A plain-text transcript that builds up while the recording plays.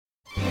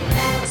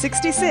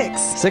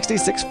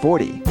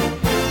6640.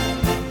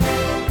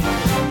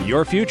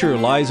 Your future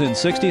lies in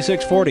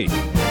 6640.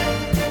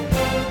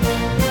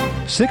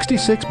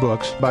 66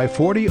 books by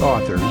 40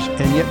 authors,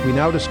 and yet we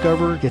now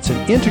discover it's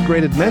an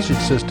integrated message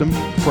system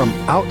from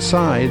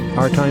outside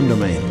our time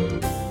domain.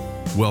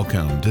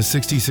 Welcome to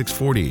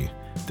 6640,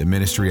 the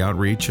ministry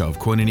outreach of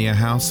Koinonia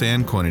House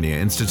and Koinonia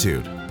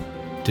Institute.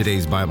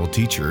 Today's Bible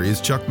teacher is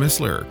Chuck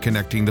Missler,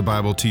 connecting the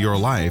Bible to your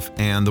life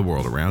and the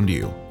world around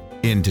you.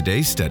 In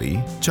today's study,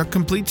 Chuck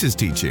completes his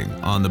teaching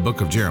on the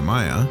book of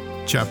Jeremiah,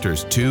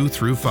 chapters 2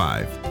 through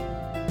 5.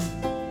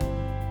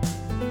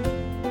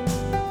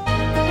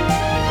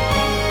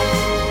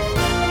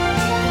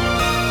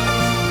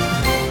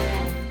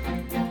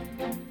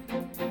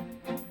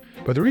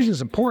 But the reason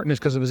it's important is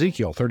because of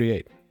Ezekiel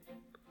 38.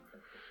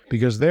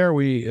 Because there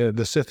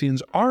the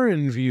Scythians are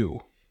in view,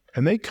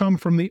 and they come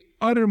from the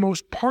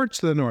uttermost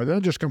parts of the north. They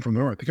don't just come from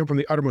the north. They come from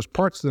the uttermost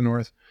parts of the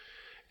north.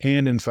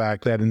 And in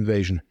fact, that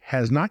invasion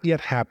has not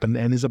yet happened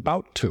and is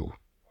about to.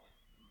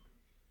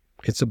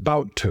 It's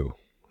about to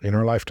in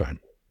our lifetime.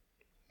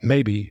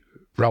 Maybe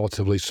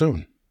relatively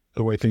soon,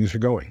 the way things are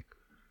going.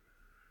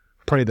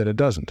 Pray that it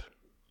doesn't.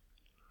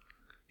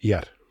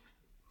 Yet.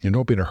 And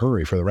don't be in a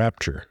hurry for the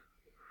rapture.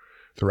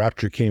 If the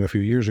rapture came a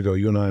few years ago,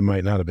 you and I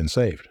might not have been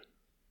saved.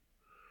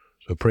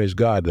 So praise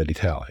God that he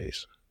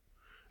tarries.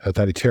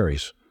 That he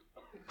tarries.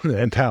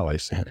 And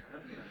tallies.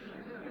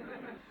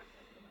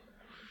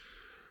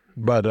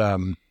 But,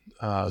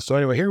 so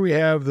anyway, here we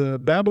have the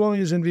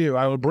Babylonians in view.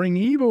 I will bring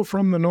evil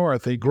from the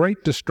north, a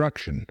great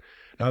destruction.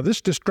 Now,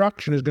 this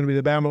destruction is going to be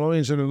the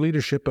Babylonians under the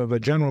leadership of a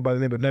general by the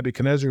name of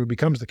Nebuchadnezzar, who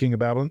becomes the king of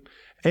Babylon.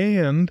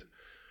 And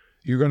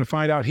you're going to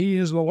find out he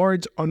is the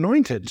Lord's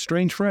anointed,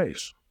 strange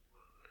phrase.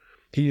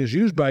 He is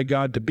used by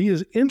God to be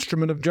his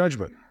instrument of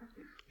judgment.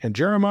 And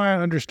Jeremiah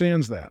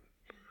understands that.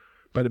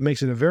 But it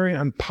makes it a very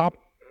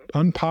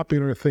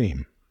unpopular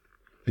theme,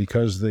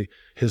 because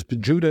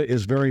Judah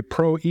is very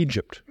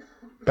pro-Egypt,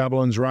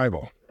 Babylon's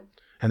rival.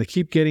 And they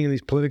keep getting in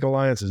these political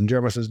alliances. And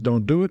Jeremiah says,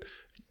 don't do it.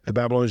 The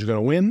Babylonians are going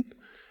to win.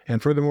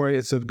 And furthermore,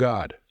 it's of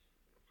God.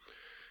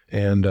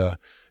 And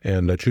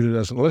Judah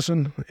doesn't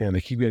listen, and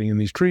they keep getting in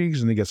these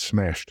trees, and they get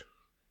smashed.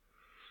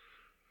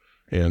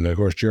 And, of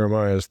course,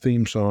 Jeremiah's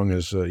theme song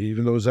is,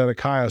 even though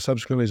Zedekiah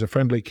subsequently is a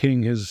friendly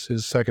king,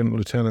 his second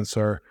lieutenants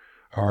are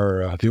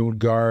the old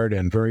guard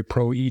and very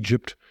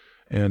pro-Egypt.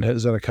 And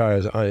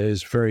Zedekiah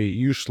is very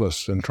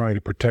useless in trying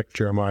to protect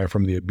Jeremiah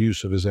from the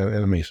abuse of his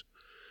enemies.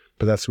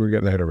 But we're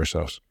getting ahead of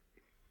ourselves.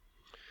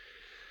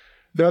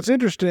 Now, it's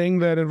interesting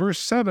that in verse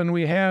 7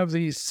 we have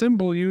the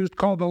symbol used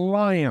called the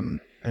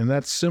lion. And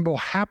that symbol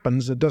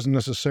happens, it doesn't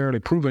necessarily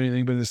prove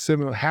anything, but the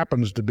symbol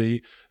happens to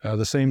be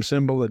the same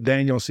symbol that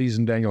Daniel sees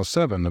in Daniel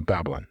 7 of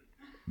Babylon,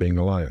 being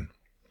the lion.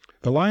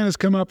 The lion has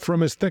come up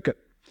from his thicket,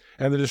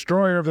 and the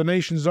destroyer of the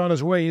nations on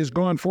his way is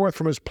gone forth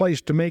from his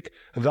place to make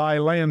thy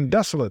land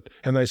desolate,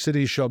 and thy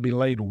cities shall be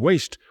laid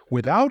waste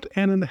without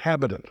an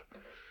inhabitant.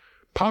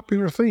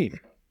 Popular theme.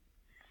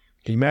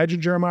 Can you imagine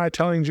Jeremiah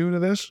telling Judah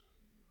this?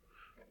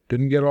 It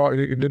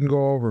didn't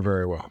go over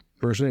very well.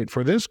 Verse 8,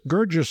 for this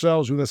gird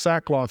yourselves with a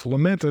sackcloth,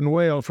 lament and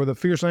wail, for the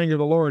fierce anger of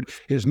the Lord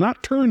is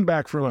not turned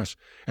back from us.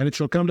 And it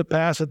shall come to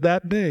pass at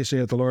that day,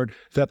 saith the Lord,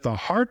 that the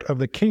heart of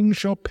the king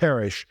shall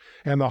perish,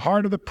 and the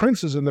heart of the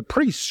princes and the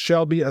priests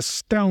shall be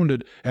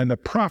astounded, and the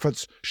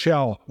prophets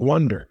shall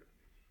wonder.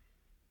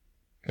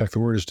 In fact, the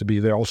word is to be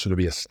there also to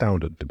be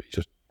astounded, to be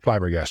just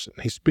flabbergasted.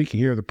 He's speaking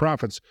here of the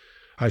prophets.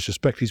 I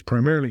suspect he's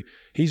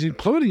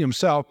including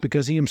himself,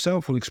 because he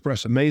himself will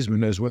express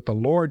amazement as what the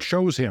Lord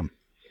shows him.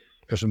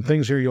 There's some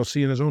things here you'll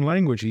see in his own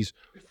language. He's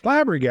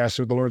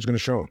flabbergasted what the Lord's going to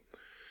show him.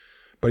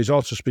 But he's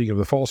also speaking of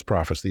the false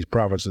prophets, these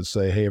prophets that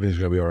say, hey, everything's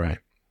going to be all right.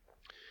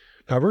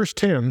 Now, verse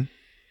 10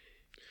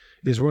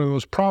 is one of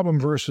those problem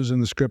verses in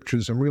the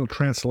Scriptures, some real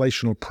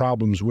translational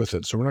problems with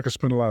it. So we're not going to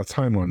spend a lot of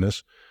time on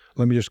this.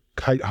 Let me just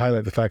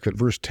highlight the fact that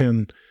verse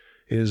 10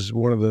 is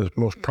one of the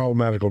most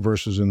problematical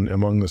verses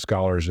among the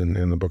scholars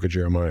in the book of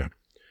Jeremiah.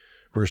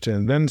 Verse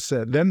 10, Then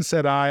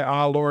said I,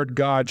 Ah, Lord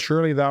God,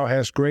 surely thou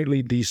hast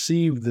greatly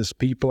deceived this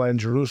people and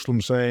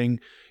Jerusalem, saying,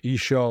 Ye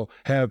shall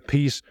have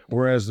peace,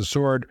 whereas the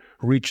sword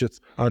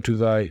reacheth unto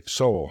thy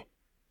soul.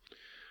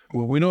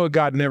 Well, we know that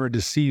God never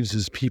deceives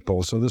his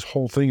people, so this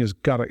whole thing is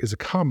a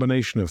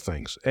combination of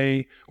things.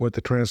 A, what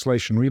the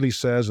translation really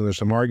says, and there's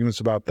some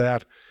arguments about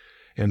that.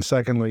 And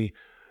secondly,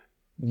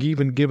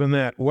 even given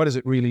that, what does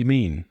it really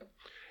mean?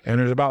 And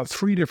there's about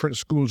 3 different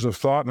schools of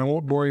thought, and I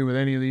won't bore you with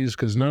any of these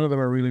because none of them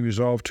are really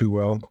resolved too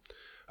well.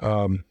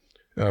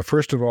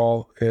 First of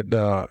all,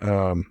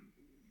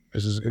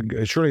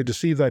 surely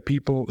deceive thy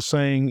people,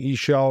 saying, Ye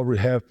shall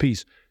have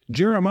peace.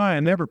 Jeremiah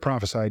never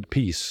prophesied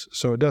peace,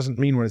 so it doesn't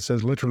mean what it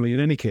says literally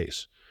in any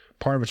case.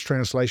 Part of its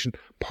translation,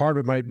 part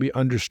of it might be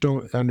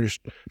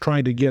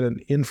trying to get an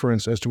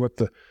inference as to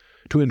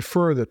to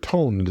infer the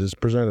tone that is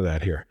presented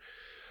at here.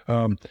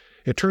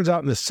 It turns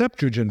out in the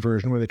Septuagint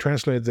version, where they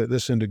translated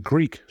this into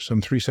Greek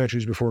some 3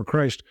 centuries before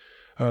Christ,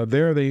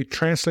 there they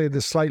translated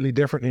this slightly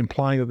different,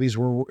 implying that these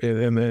were,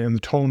 in the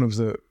tone of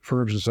the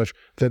verbs and such,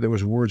 that there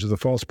was words of the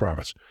false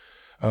prophets.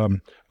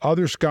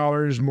 Other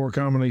scholars more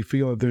commonly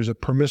feel that there's a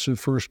permissive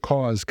first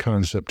cause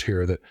concept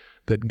here,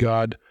 that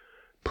God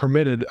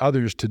permitted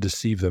others to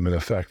deceive them in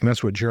effect. And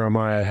that's what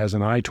Jeremiah has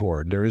an eye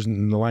toward. There isn't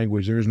in the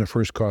language, there isn't a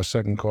first cause,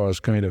 second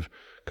cause kind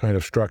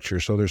of structure.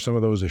 So there's some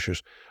of those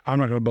issues. I'm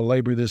not going to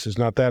belabor this. It's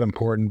not that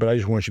important, but I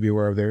just want you to be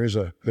aware of there is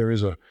a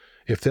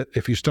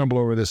if you stumble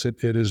over this,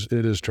 it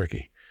is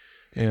tricky.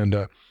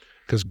 And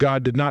because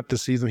God did not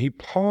deceive them, he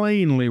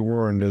plainly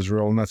warned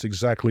Israel, and that's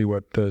exactly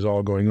what is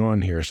all going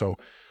on here. So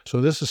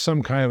this is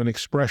some kind of an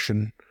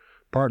expression,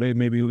 partly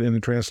maybe in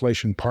the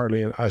translation,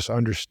 partly in us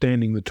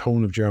understanding the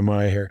tone of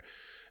Jeremiah here.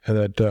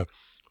 And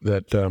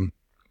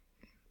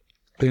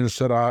then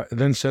said I,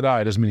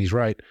 doesn't mean he's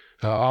right,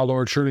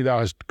 Lord, surely thou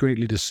hast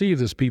greatly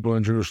deceived this people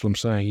in Jerusalem,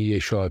 saying, ye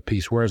shall have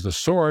peace, whereas the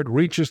sword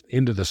reacheth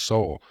into the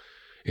soul.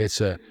 It's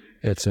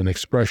an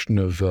expression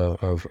of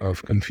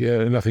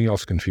nothing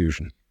else,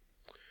 confusion.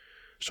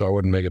 So I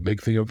wouldn't make a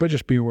big thing of it, but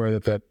just be aware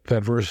that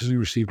verse has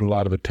received a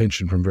lot of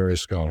attention from various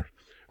scholars.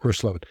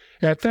 Verse 11,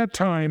 at that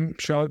time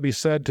shall it be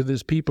said to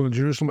this people in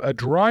Jerusalem, a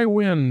dry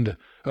wind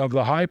of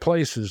the high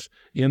places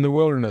in the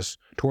wilderness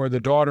toward the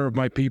daughter of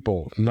my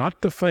people,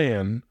 not to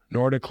fan,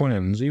 nor to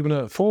cleanse, even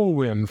a full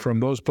wind from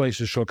those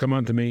places shall come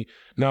unto me.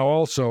 Now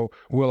also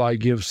will I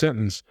give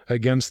sentence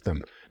against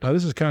them. Now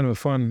this is kind of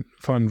a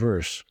fun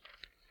verse,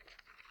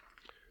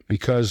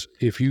 because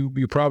if you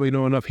probably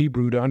know enough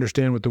Hebrew to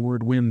understand what the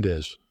word wind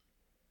is.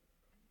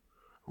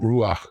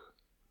 Ruach.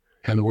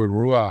 And the word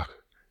ruach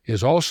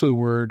is also the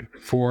word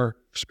for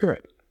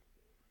spirit.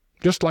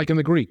 Just like in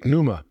the Greek,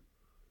 pneuma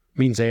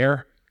means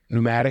air,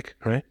 pneumatic,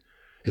 right?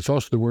 It's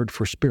also the word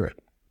for spirit.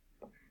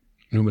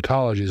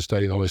 Pneumatology is the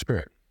study of the Holy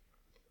Spirit,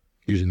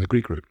 using the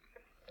Greek root.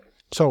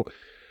 So,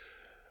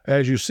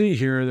 as you see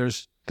here,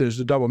 there's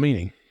a double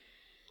meaning,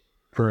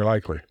 very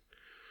likely.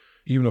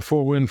 Even a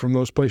full wind from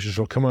those places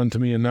shall come unto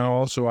me, and now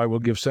also I will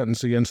give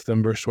sentence against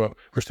them. Verse 12.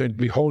 Verse 13,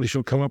 behold, he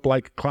shall come up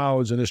like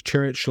clouds, and his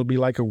chariot shall be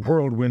like a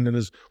whirlwind, and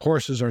his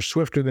horses are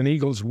swifter than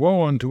eagles.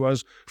 Woe unto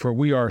us, for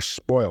we are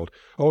spoiled.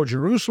 O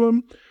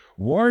Jerusalem,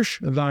 wash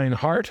thine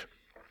heart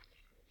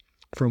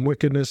from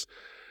wickedness,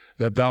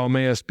 that thou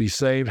mayest be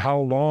saved. How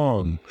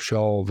long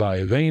shall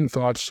thy vain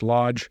thoughts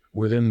lodge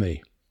within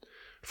thee?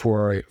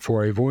 For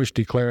a voice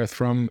declareth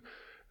from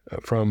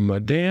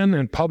Dan,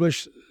 and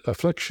publish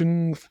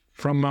affliction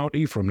from Mount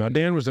Ephraim. Now,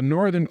 Dan was the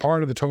northern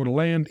part of the total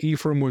land.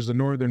 Ephraim was the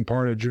northern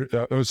part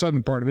of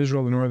southern part of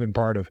Israel. The northern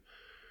part of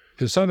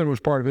his southern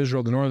was part of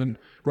Israel. The northern,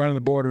 right on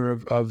the border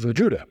of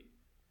Judah.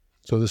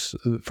 So this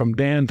from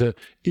Dan to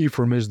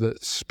Ephraim is the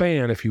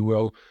span, if you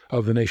will,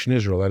 of the nation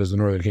Israel. That is the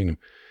northern kingdom.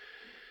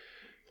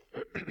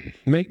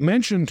 Make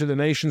mention to the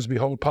nations,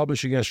 behold,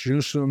 publish against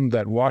Jerusalem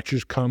that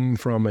watchers come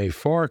from a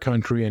far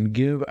country and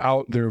give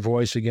out their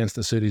voice against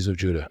the cities of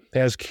Judah.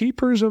 As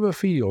keepers of a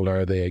field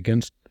are they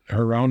against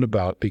her round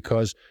about,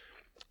 because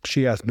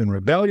she hath been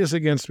rebellious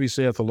against me,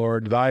 saith the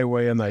Lord. Thy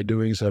way and thy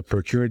doings have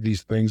procured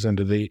these things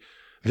unto thee.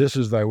 This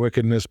is thy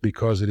wickedness,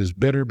 because it is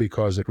bitter,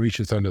 because it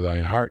reacheth unto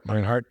thine heart,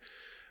 mine heart.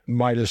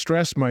 My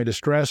distress,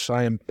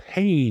 I am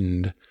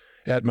pained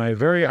at my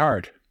very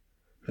heart.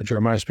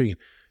 Jeremiah speaking.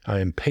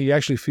 He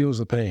actually feels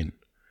the pain.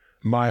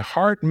 My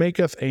heart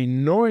maketh a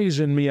noise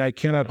in me. I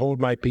cannot hold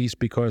my peace,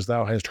 because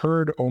thou hast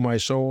heard, O my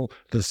soul,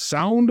 the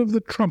sound of the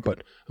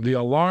trumpet, the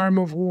alarm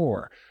of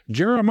war.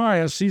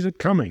 Jeremiah sees it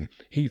coming.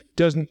 He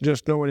doesn't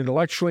just know it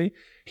intellectually.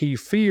 He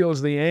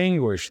feels the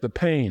anguish, the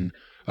pain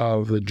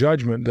of the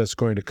judgment that's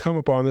going to come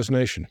upon this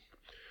nation.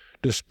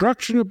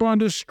 Destruction upon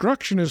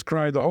destruction is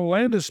cried. The whole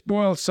land is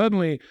spoiled.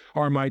 Suddenly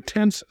are my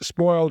tents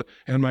spoiled,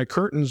 and my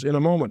curtains in a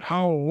moment.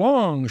 How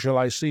long shall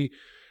I see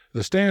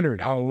the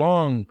standard? How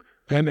long?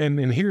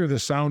 And hear the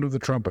sound of the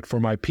trumpet. For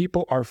my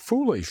people are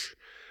foolish.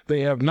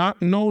 They have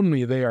not known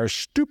me. They are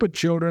stupid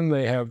children.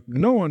 They have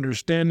no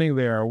understanding.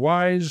 They are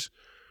wise.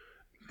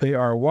 They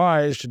are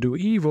wise to do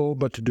evil,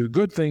 but to do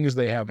good things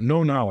they have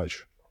no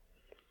knowledge.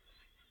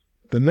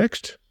 The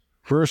next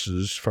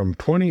verses from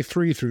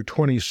 23 through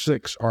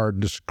 26 are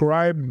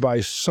described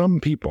by some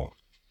people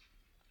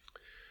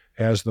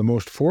as the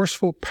most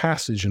forceful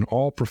passage in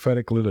all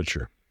prophetic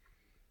literature.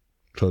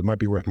 So it might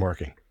be worth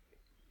marking.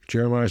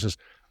 Jeremiah says,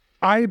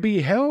 I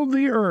beheld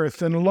the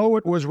earth, and lo,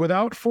 it was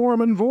without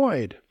form and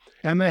void,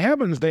 and the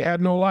heavens, they had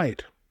no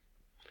light.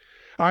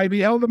 I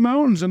beheld the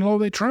mountains, and lo,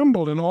 they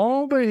trembled, and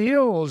all the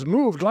hills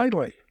moved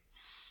lightly.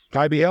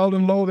 I beheld,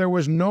 and lo, there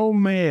was no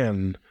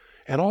man,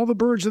 and all the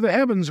birds of the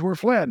heavens were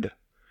fled.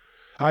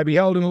 I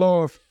beheld, and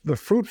lo, the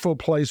fruitful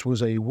place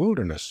was a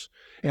wilderness,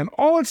 and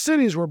all its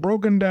cities were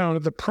broken down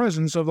at the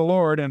presence of the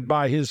Lord and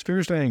by his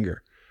fierce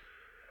anger.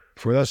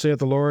 For thus saith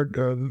the Lord,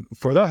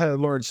 the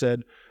Lord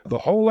said, the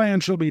whole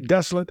land shall be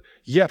desolate,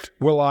 yet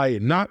will I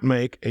not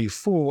make a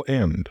full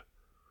end.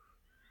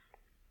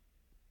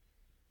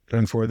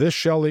 And for this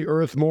shall the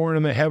earth mourn,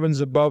 and the heavens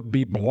above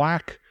be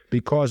black,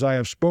 because I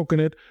have spoken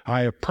it,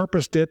 I have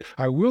purposed it,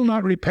 I will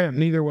not repent,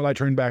 neither will I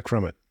turn back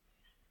from it.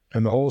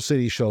 And the whole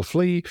city shall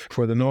flee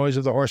for the noise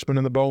of the horsemen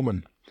and the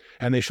bowmen.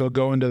 And they shall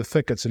go into the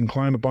thickets and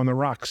climb upon the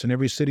rocks, and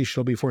every city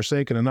shall be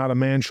forsaken, and not a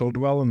man shall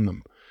dwell in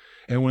them.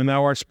 And when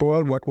thou art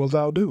spoiled, what wilt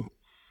thou do?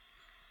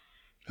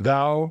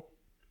 though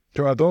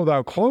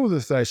thou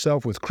clothest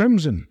thyself with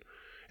crimson,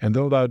 and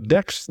though thou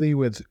deckest thee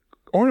with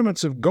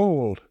ornaments of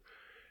gold,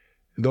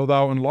 though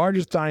thou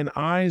enlargest thine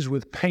eyes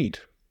with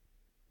paint.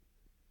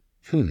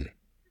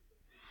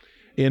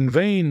 In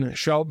vain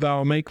shalt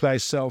thou make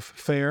thyself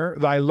fair,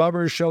 thy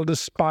lovers shall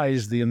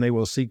despise thee, and they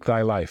will seek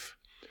thy life.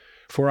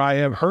 For I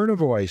have heard a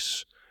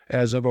voice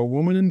as of a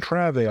woman in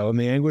travail, in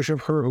the anguish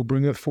of her who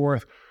bringeth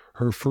forth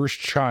her first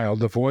child,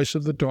 the voice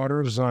of the daughter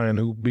of Zion,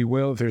 who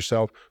bewaileth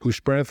herself, who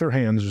spreadeth her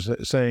hands,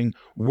 saying,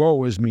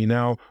 Woe is me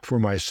now, for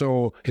my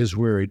soul is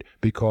wearied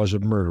because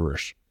of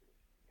murderers.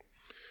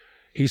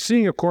 He's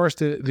seeing, of course,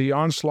 the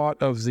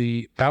onslaught of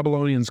the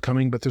Babylonians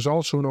coming, but there's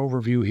also an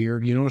overview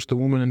here. You notice the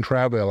woman in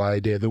travail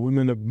idea, the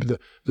women of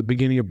the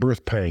beginning of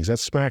birth pangs.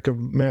 That's smack of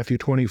Matthew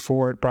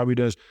 24. It probably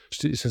does,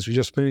 since we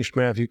just finished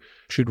Matthew,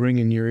 should ring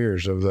in your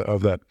ears of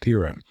that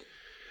era.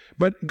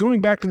 But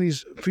going back to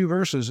these few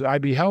verses, I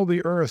beheld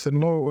the earth, and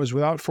lo, it was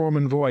without form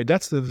and void.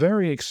 That's the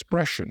very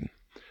expression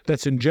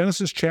that's in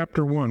Genesis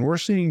chapter 1. We're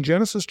seeing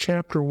Genesis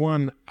chapter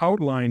 1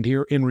 outlined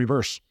here in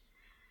reverse.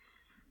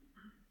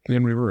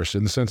 In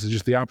the sense that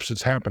just the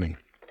opposite's happening.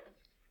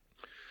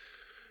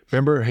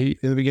 Remember, in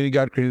the beginning,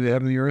 God created the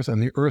heaven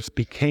and the earth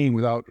became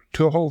without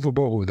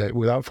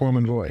form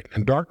and void,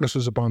 and darkness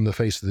was upon the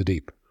face of the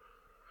deep.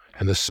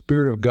 And the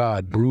Spirit of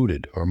God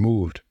brooded or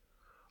moved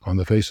on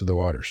the face of the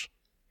waters.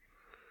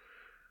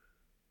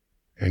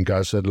 And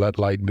God said, let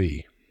light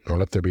be, or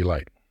let there be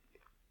light.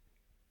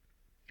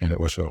 And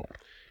it was so.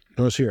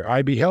 Notice here,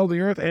 I beheld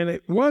the earth, and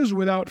it was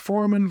without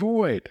form and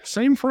void.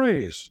 Same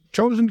phrase,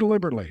 chosen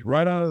deliberately,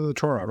 right out of the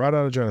Torah, right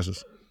out of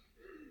Genesis.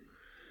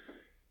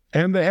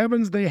 And the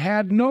heavens, they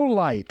had no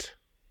light.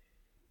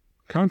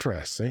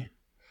 Contrast, see?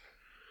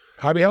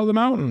 I beheld the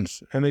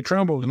mountains, and they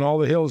trembled, and all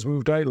the hills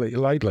moved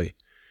lightly.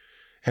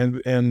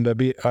 And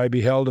I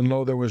beheld, and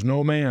lo, there was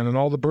no man, and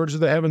all the birds of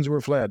the heavens were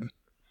fled.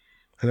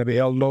 And I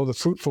beheld, lo, the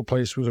fruitful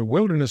place was a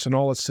wilderness, and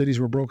all its cities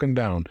were broken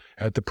down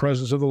at the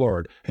presence of the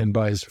Lord, and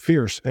by his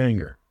fierce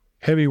anger.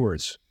 Heavy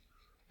words,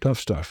 tough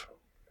stuff.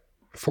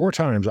 4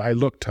 times I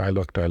looked.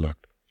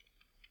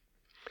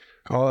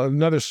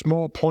 Another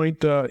small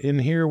point in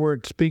here where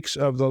it speaks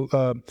of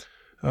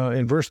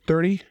in verse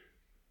 30,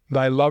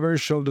 thy lovers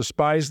shall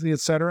despise thee,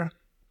 etc.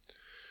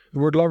 The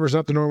word lover is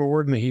not the normal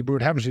word in the Hebrew.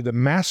 It happens to be the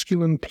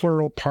masculine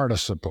plural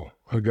participle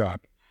of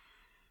God,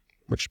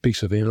 which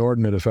speaks of the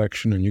inordinate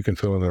affection, and you can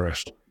fill in the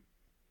rest.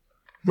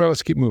 Well,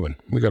 let's keep moving.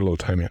 We got a little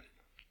time yet.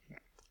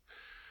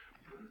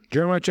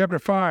 Jeremiah chapter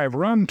 5,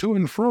 run to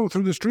and fro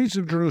through the streets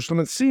of Jerusalem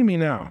and see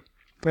now,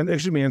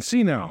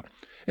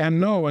 and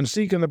know and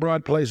seek in the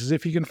broad places,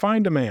 if you can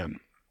find a man.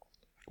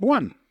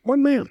 One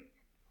man.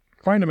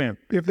 Find a man.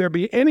 If there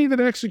be any that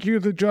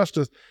executeth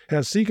justice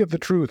and seeketh the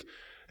truth,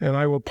 and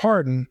I will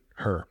pardon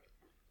her.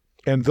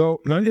 And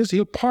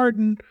he'll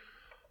pardon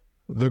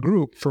the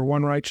group for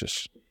one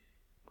righteous.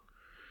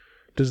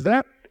 Does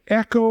that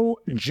echo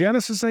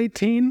Genesis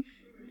 18,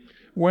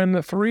 when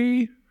the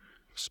 3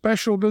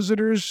 special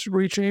visitors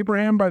reach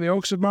Abraham by the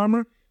oaks of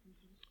Mamre?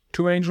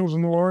 2 angels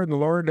and the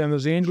Lord, and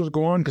as the angels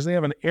go on, because they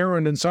have an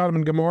errand in Sodom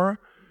and Gomorrah,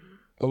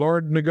 the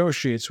Lord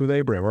negotiates with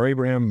Abraham, or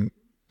Abraham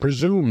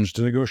presumes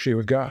to negotiate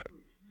with God.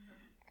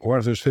 What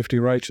if there's 50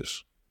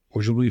 righteous?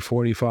 Which will be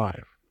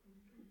 45.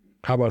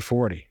 How about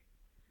 40?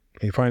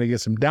 And he finally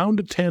gets him down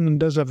to 10 and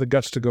doesn't have the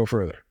guts to go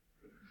further.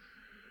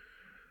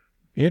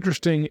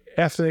 Interesting,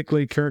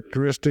 ethnically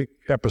characteristic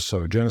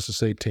episode,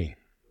 Genesis 18.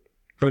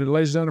 But it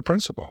lays down a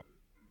principle.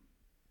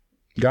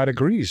 God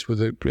agrees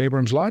with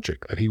Abraham's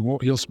logic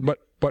that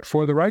but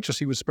for the righteous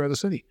he would spare the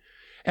city.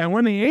 And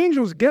when the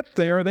angels get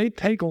there, they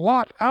take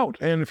Lot out.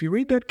 And if you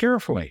read that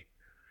carefully,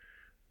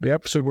 the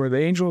episode where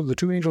the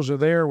 2 angels are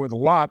there with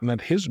Lot, and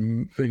that his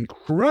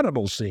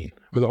incredible scene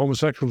with the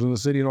homosexuals in the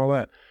city and all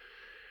that,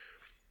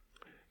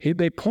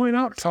 they point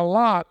out to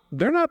Lot,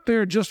 they're not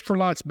there just for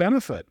Lot's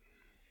benefit.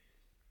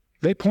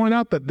 They point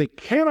out that they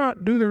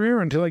cannot do their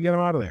errand until they get him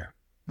out of there.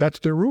 That's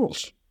their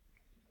rules.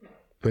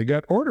 They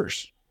got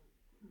orders.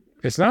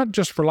 It's not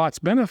just for Lot's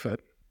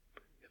benefit.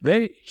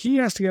 He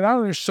has to get out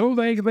of there so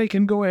they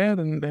can go ahead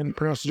and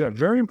pronounce the judgment.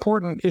 Very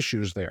important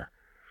issues there.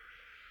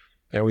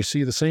 And we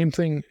see the same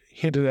thing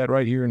hinted at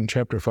right here in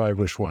chapter 5,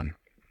 verse 1.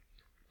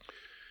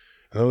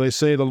 Though they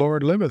say the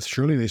Lord liveth,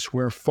 surely they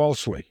swear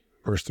falsely.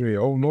 Verse 3,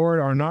 O Lord,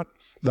 are not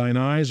thine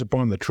eyes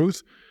upon the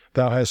truth?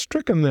 Thou hast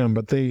stricken them,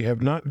 but they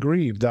have not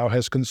grieved. Thou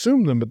hast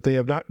consumed them, but they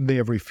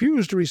have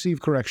refused to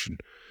receive correction.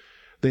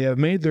 They have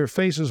made their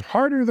faces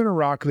harder than a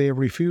rock. They have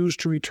refused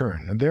to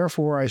return. And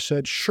therefore I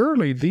said,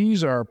 surely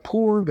these are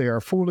poor, they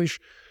are foolish,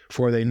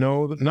 for they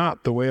know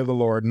not the way of the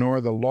Lord, nor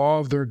the law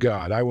of their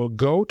God. I will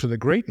go to the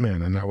great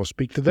men, and I will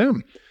speak to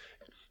them.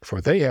 For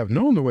they have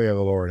known the way of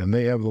the Lord, and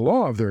they have the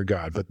law of their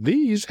God. But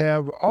these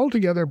have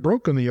altogether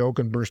broken the yoke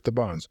and burst the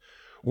bonds.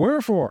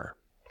 Wherefore,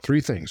 3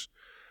 things.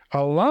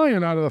 A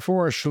lion out of the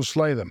forest shall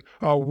slay them.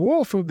 A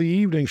wolf of the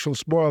evening shall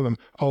spoil them.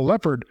 A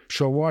leopard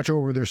shall watch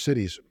over their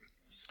cities.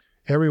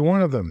 Every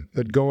one of them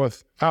that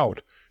goeth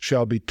out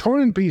shall be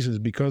torn in pieces,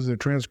 because their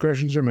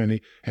transgressions are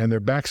many, and their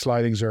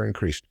backslidings are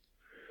increased.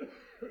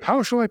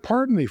 How shall I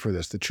pardon thee for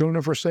this? The children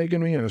have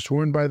forsaken me, and have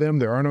sworn by them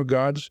there are no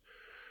gods,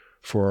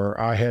 for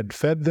I had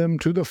fed them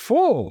to the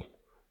full.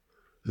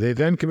 They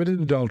then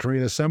committed adultery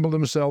and assembled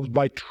themselves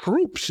by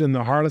troops in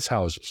the harlots'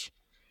 houses.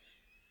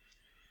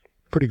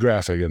 Pretty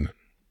graphic, isn't it?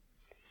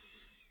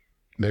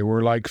 They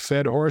were like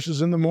fed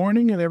horses in the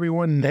morning, and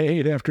everyone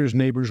neighed after his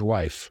neighbor's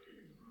wife.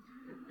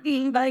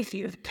 You got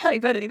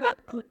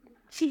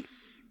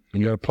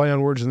to play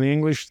on words in the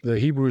English. The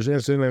Hebrew is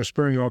incidentally, I'm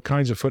sparing you all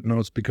kinds of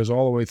footnotes because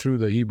all the way through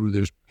the Hebrew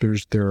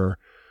there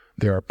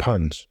are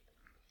puns.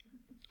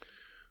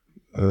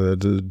 The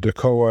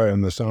tekoa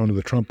and the sound of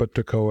the trumpet,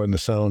 tekoa and the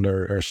sound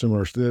are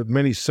similar. There are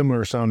many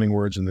similar sounding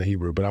words in the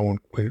Hebrew, but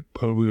we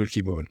will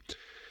keep moving.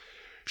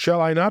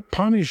 Shall I not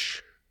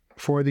punish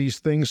for these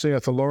things,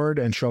 saith the Lord,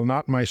 and shall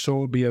not my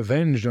soul be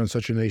avenged on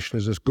such a nation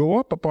as this? Go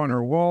up upon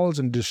her walls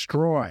and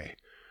destroy,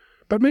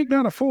 but make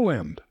not a full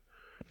end.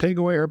 Take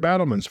away her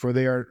battlements, for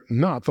they are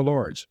not the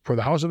Lord's. For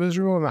the house of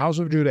Israel and the house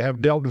of Judah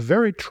have dealt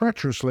very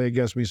treacherously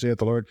against me, saith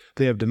the Lord.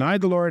 They have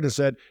denied the Lord and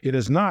said, it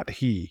is not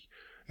he.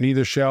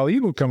 Neither shall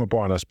evil come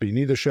upon us be,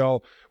 neither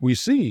shall we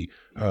see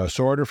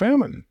sword or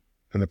famine.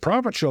 And the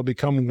prophet shall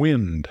become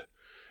wind,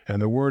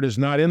 and the word is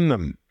not in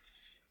them.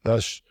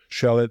 Thus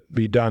shall it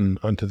be done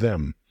unto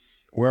them.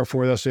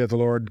 Wherefore thus saith the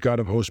Lord God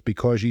of hosts,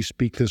 because ye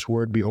speak this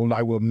word, behold,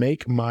 I will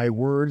make my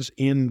words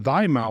in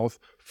thy mouth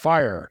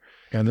fire,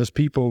 and this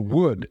people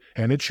wood,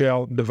 and it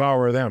shall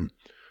devour them.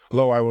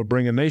 Lo, I will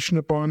bring a nation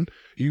upon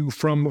you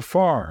from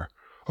afar,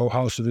 O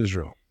house of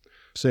Israel,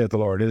 saith the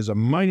Lord. It is a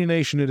mighty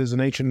nation, it is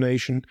an ancient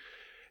nation,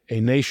 a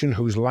nation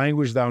whose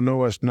language thou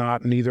knowest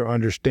not, neither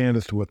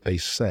understandest what they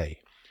say.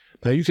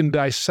 Now you can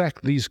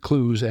dissect these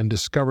clues and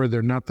discover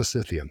they're not the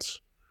Scythians.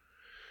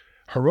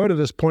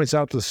 Herodotus points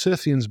out the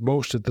Scythians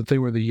boasted that they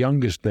were the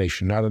youngest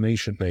nation, not an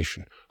ancient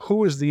nation.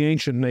 Who is the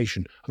ancient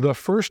nation? The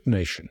first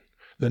nation.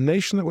 The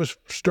nation that was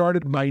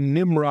started by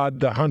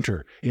Nimrod the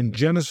hunter in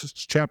Genesis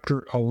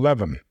chapter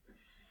 11.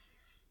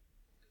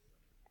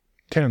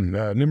 10.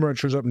 Nimrod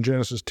shows up in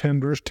Genesis 10,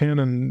 verse 10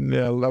 and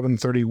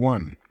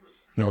 11:31.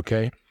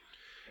 Okay?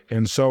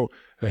 And so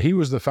he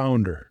was the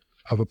founder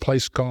of a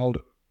place called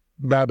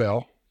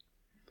Babel,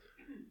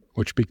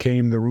 which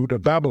became the root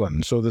of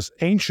Babylon. So this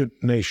ancient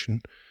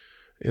nation,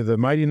 the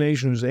mighty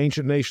nation whose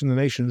ancient nation, the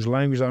nation whose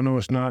language thou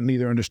knowest not,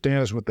 neither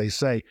understandest what they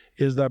say,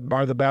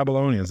 are the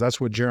Babylonians.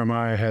 That's what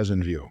Jeremiah has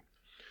in view.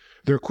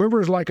 Their quiver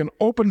is like an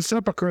open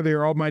sepulchre. They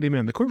are almighty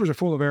men. The quivers are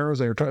full of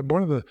arrows.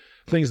 One of the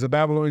things the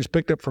Babylonians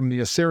picked up from the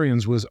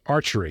Assyrians was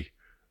archery.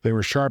 They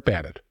were sharp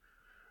at it.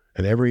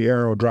 And every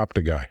arrow dropped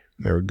a guy.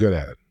 They were good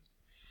at it.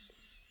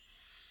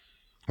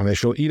 And they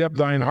shall eat up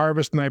thine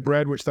harvest and thy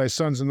bread, which thy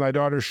sons and thy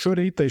daughters should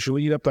eat. They shall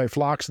eat up thy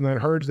flocks and thine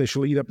herds. They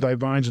shall eat up thy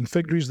vines and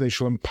fig trees. They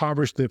shall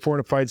impoverish the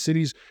fortified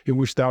cities in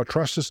which thou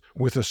trustest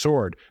with a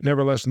sword.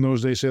 Nevertheless, in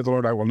those days, saith the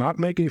Lord, I will not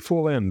make a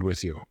full end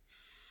with you.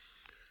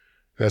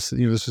 This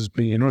is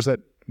me. Notice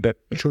that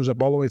shows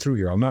up all the way through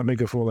here. I'll not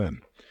make a full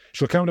end.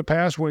 Shall come to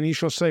pass when ye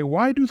shall say,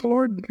 why doth the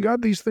Lord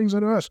God these things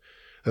unto us?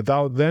 That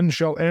thou then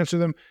shalt answer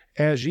them,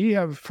 as ye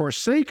have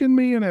forsaken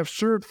me and have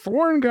served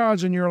foreign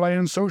gods in your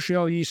land, so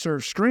shall ye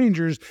serve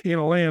strangers in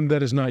a land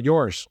that is not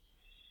yours.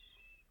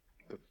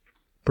 The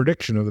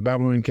prediction of the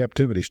Babylonian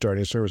captivity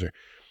starting a service here.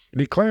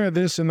 Declare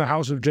this in the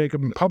house of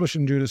Jacob and publish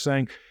in Judah,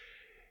 saying,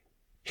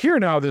 hear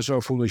now this, O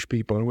foolish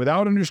people, and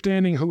without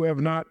understanding who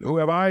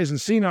have eyes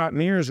and see not,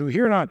 and ears who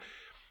hear not.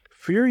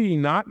 Fear ye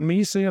not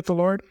me, saith the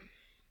Lord?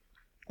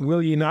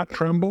 Will ye not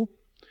tremble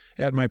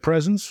at my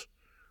presence?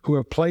 Who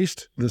have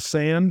placed the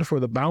sand for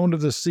the bound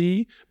of the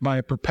sea by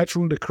a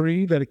perpetual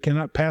decree that it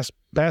cannot pass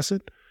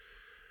it?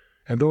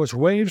 And though its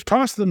waves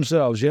toss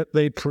themselves, yet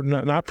they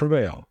not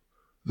prevail.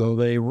 Though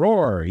they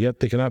roar, yet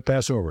they cannot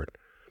pass over it.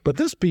 But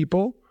this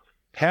people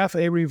hath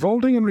a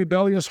revolting and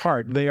rebellious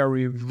heart. They are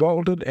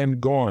revolted and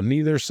gone.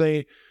 Neither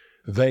say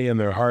they in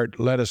their heart,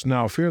 let us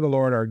now fear the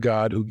Lord our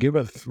God, who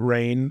giveth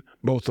rain,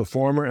 both the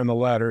former and the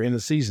latter, in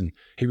the season.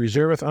 He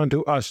reserveth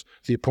unto us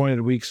the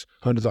appointed weeks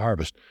unto the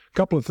harvest. A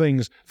couple of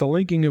things. The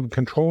linking of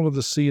control of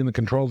the sea and the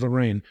control of the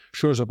rain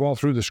shows up all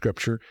through the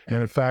Scripture.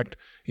 And in fact,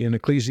 in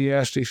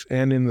Ecclesiastes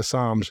and in the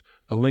Psalms,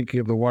 the linking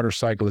of the water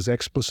cycle is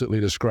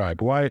explicitly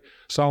described. Why?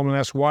 Solomon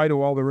asks, why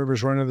do all the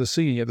rivers run into the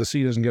sea, yet the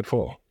sea doesn't get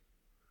full?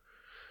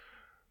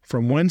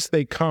 From whence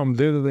they come,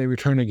 thither they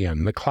return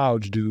again. The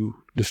clouds do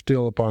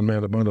distill upon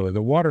man abundantly.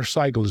 The water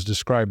cycle is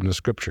described in the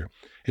Scripture.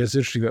 It's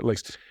interesting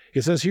that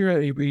it says here,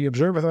 he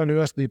observeth unto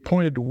us the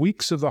appointed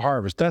weeks of the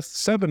harvest. That's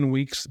 7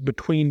 weeks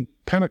between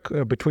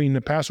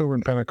the Passover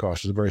and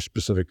Pentecost. Is a very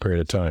specific period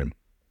of time.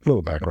 A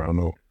little background,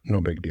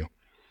 no big deal.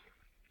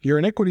 Your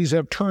iniquities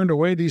have turned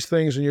away these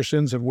things, and your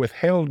sins have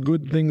withheld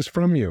good things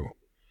from you.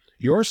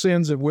 Your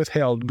sins have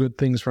withheld good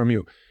things from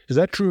you. Is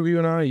that true of you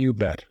and I? You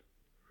bet.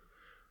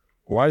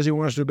 Why does he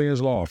want us to obey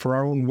his law? For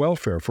our own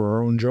welfare, for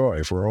our own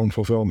joy, for our own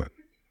fulfillment.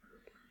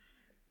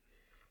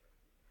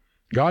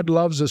 God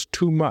loves us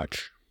too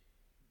much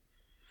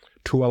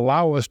to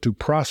allow us to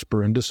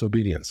prosper in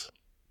disobedience.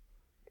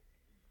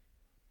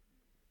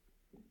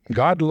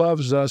 God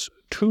loves us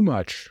too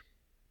much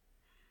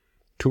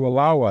to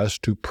allow us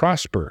to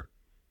prosper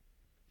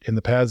in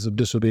the paths of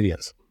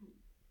disobedience.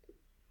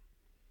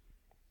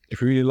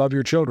 If you really love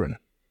your children,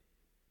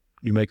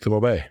 you make them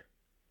obey.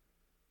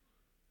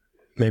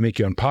 It may make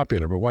you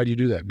unpopular, but why do you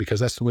do that? Because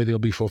that's the way they'll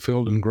be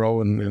fulfilled and grow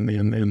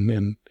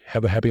and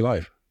have a happy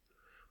life.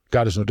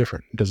 God is no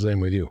different. He does the same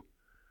with you.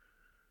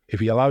 If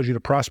he allows you to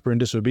prosper in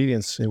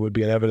disobedience, it would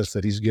be an evidence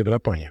that he's given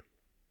up on you.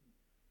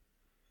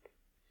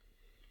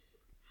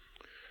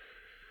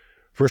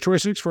 Verse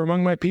 26, for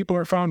among my people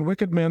are found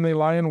wicked men. They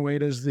lie in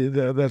wait as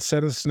that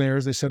setteth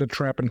snares. They set a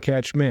trap and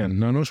catch men.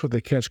 Now notice what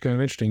they catch, kind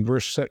of interesting.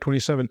 Verse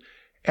 27,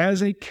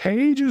 as a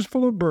cage is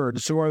full of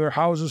birds, so are their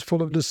houses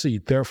full of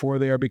deceit. Therefore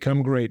they are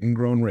become great and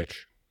grown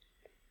rich.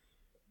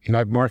 And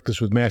I've marked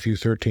this with Matthew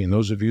 13.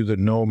 Those of you that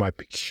know my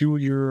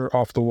peculiar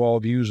off-the-wall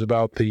views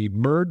about the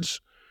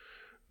birds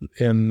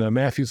in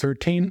Matthew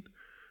 13,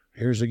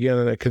 here's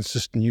again a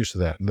consistent use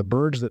of that. The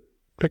birds that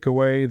pick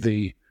away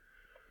the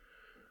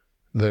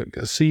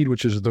seed,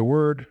 which is the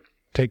word,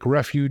 take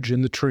refuge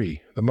in the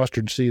tree, the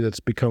mustard seed that's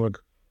become a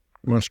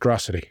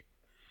monstrosity.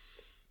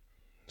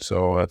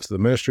 So that's the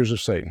ministers of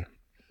Satan.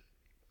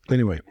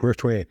 Anyway, verse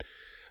 28.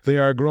 They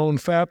are grown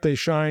fat, they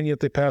shine, yet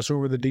they pass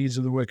over the deeds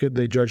of the wicked.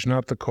 They judge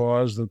not the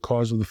cause of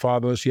the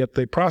fatherless, yet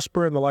they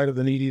prosper in the light of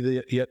the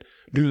needy, yet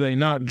do they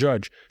not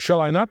judge.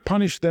 Shall I not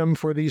punish them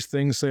for these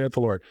things, saith the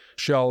Lord?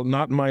 Shall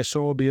not my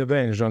soul be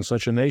avenged on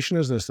such a nation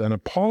as this? An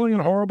appalling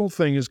and horrible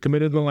thing is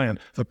committed in the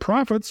land. The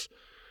prophets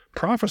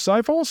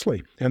prophesy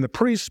falsely, and the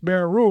priests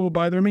bear rule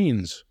by their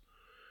means.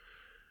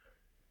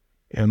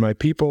 And my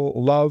people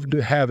love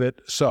to have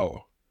it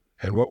so.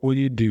 And what will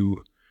you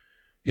do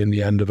in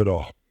the end of it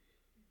all?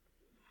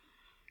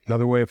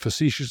 Another way of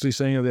facetiously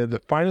saying that the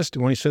finest,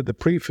 when he said the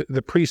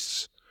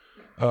priests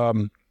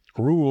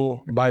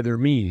rule by their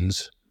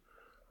means,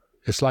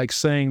 it's like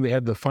saying they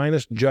had the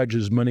finest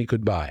judges money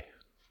could buy.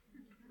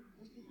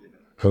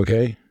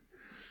 Okay?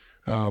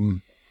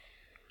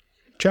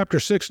 Chapter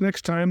 6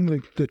 next time,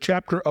 the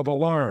chapter of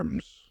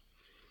alarms.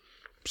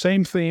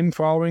 Same theme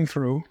following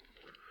through.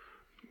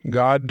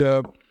 God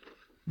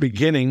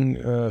beginning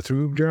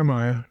through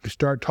Jeremiah to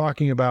start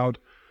talking about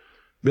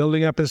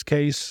building up his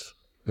case,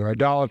 their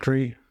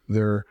idolatry,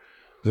 their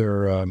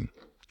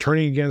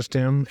turning against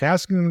him,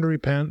 asking them to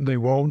repent. They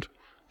won't.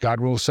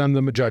 God will send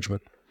them a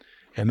judgment.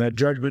 And that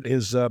judgment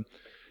is an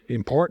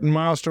important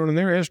milestone in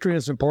their history.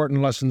 It's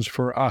important lessons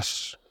for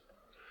us.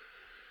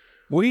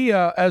 We,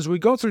 as we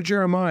go through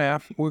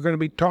Jeremiah, we're going to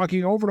be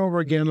talking over and over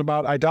again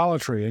about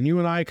idolatry. And you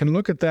and I can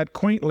look at that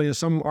quaintly as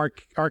some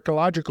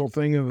archaeological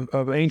thing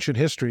of ancient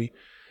history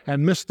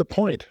and miss the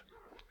point.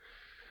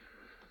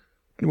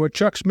 What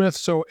Chuck Smith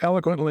so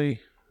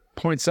eloquently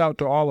points out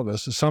to all of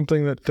us is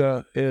something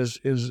that is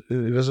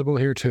visible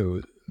here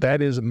too. That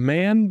is,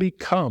 man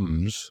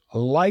becomes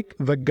like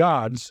the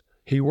gods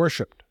he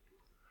worshipped.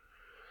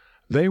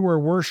 They were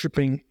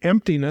worshiping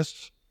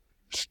emptiness,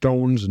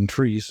 stones and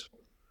trees,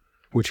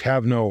 which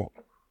have no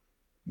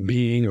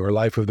being or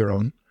life of their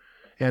own,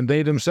 and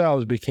they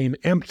themselves became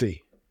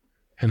empty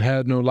and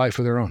had no life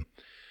of their own.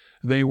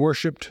 They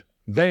worshipped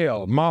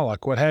Baal,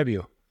 Moloch, what have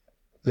you.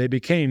 They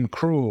became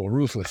cruel,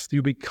 ruthless.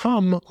 You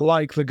become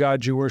like the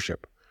gods you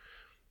worship.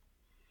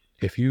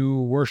 If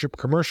you worship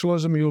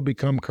commercialism, you'll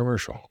become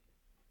commercial.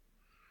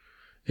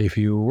 If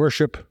you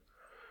worship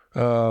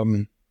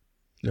power,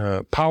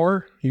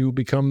 you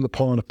become the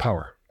pawn of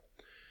power.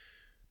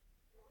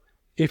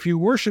 If you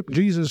worship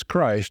Jesus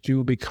Christ, you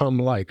will become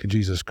like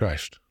Jesus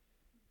Christ.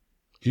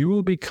 You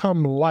will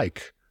become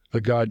like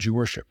the gods you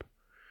worship.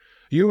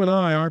 You and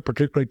I aren't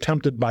particularly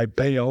tempted by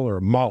Baal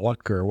or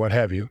Moloch or what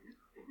have you,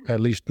 at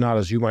least not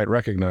as you might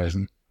recognize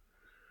them.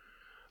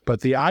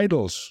 But the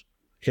idols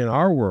in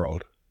our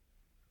world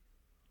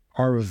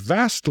are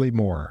vastly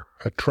more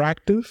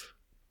attractive,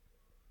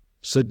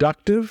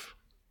 seductive,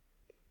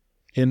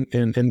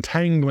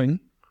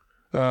 entangling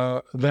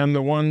than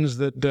the ones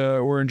that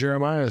were in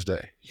Jeremiah's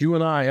day. You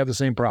and I have the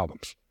same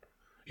problems.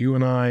 You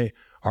and I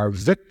are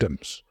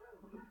victims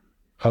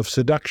of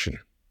seduction,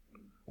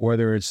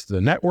 whether it's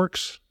the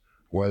networks,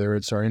 whether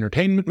it's our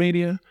entertainment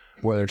media,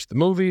 whether it's the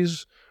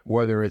movies,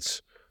 whether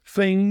it's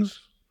things.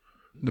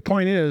 The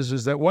point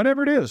is that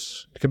whatever it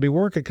is, it can be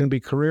work, it can be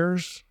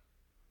careers,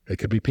 it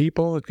could be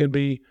people, it can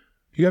be,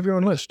 you have your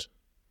own list,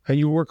 and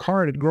you work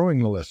hard at growing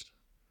the list.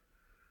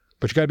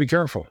 But you got to be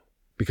careful,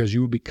 because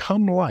you will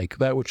become like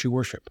that which you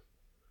worship.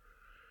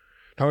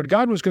 Now, what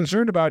God was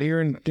concerned about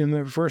here in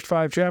the first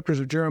 5 chapters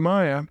of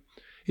Jeremiah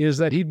is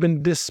that he'd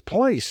been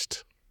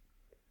displaced.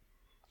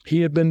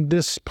 He had been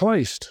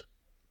displaced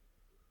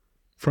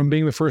from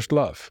being the first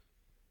love.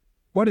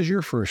 What is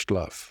your first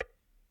love?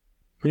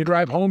 When you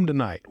drive home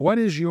tonight, what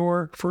is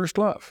your first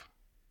love?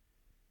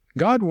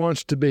 God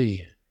wants to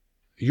be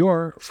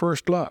your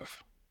first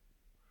love.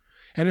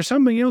 And there's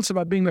something else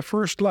about being the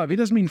first love. He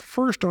doesn't mean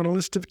first on a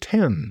list of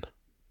 10.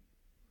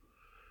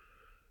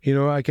 You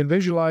know, I can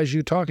visualize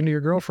you talking to your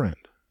girlfriend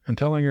and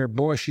telling her,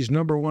 boy, she's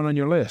number 1 on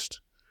your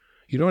list.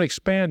 You don't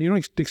explain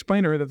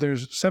to her that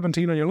there's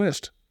 17 on your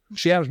list.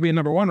 She happens to be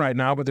number 1 right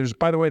now, but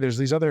by the way, there's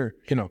these other,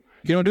 you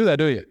don't do that,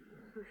 do you?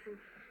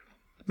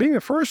 Being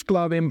the first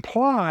love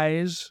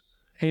implies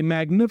a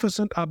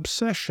magnificent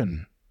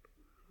obsession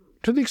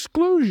to the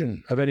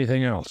exclusion of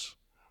anything else.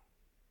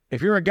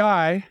 If you're a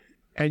guy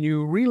and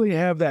you really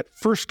have that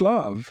first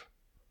love,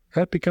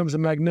 that becomes a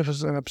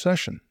magnificent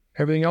obsession.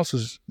 Everything else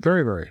is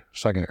very, very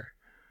secondary.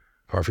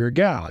 Or if you're a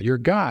gal, you're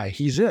a guy,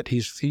 he's it.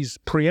 He's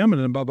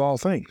preeminent above all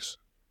things.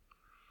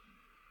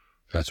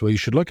 That's the way you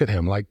should look at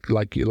him, like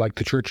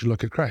the church should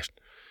look at Christ.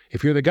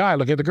 If you're the guy,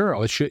 look at the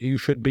girl. You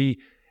should be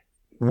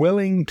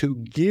willing to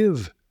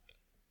give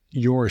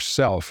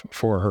yourself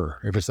for her,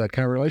 if it's that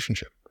kind of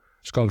relationship.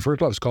 It's called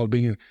first love.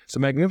 It's a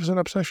magnificent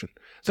obsession.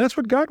 That's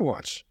what God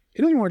wants.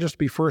 He doesn't want just to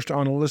be first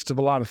on a list of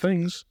a lot of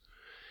things.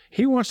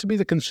 He wants to be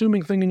the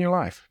consuming thing in your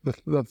life,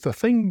 the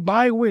thing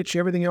by which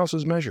everything else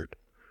is measured.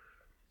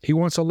 He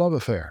wants a love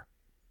affair,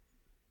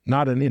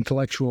 not an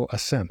intellectual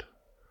assent,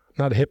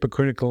 not a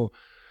hypocritical,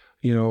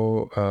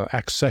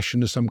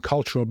 accession to some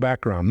cultural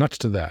background, nuts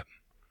to that.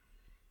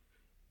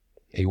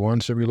 He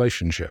wants a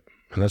relationship,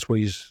 and that's what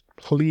he's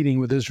pleading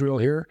with Israel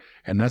here,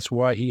 and that's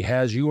why he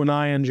has you and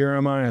I in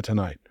Jeremiah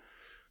tonight,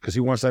 because he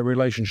wants that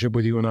relationship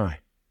with you and I.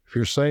 If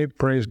you're saved,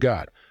 praise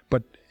God.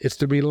 But it's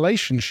the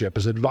relationship.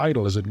 Is it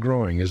vital? Is it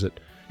growing? Is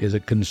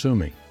it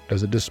consuming?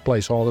 Does it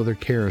displace all other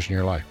cares in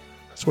your life?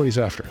 That's what he's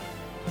after.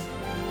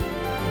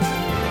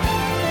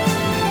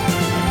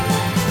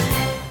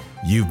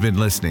 You've been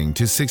listening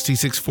to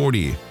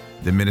 6640,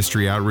 the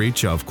ministry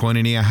outreach of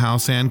Koinonia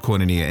House and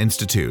Koinonia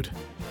Institute.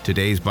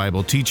 Today's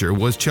Bible teacher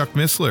was Chuck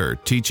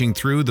Missler, teaching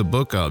through the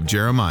book of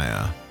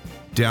Jeremiah.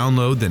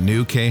 Download the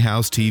new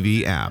K-House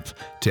TV app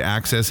to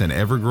access an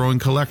ever-growing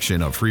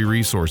collection of free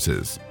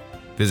resources.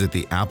 Visit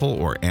the Apple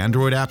or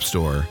Android App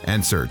Store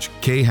and search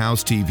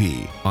K-House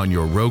TV on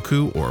your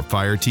Roku or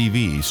Fire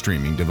TV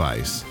streaming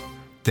device.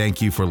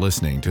 Thank you for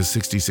listening to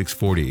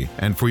 6640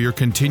 and for your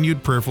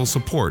continued prayerful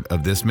support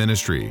of this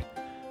ministry.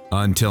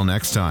 Until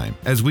next time,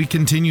 as we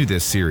continue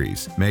this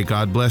series, may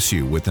God bless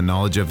you with the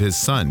knowledge of His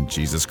Son,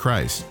 Jesus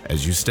Christ,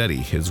 as you study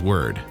His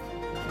Word.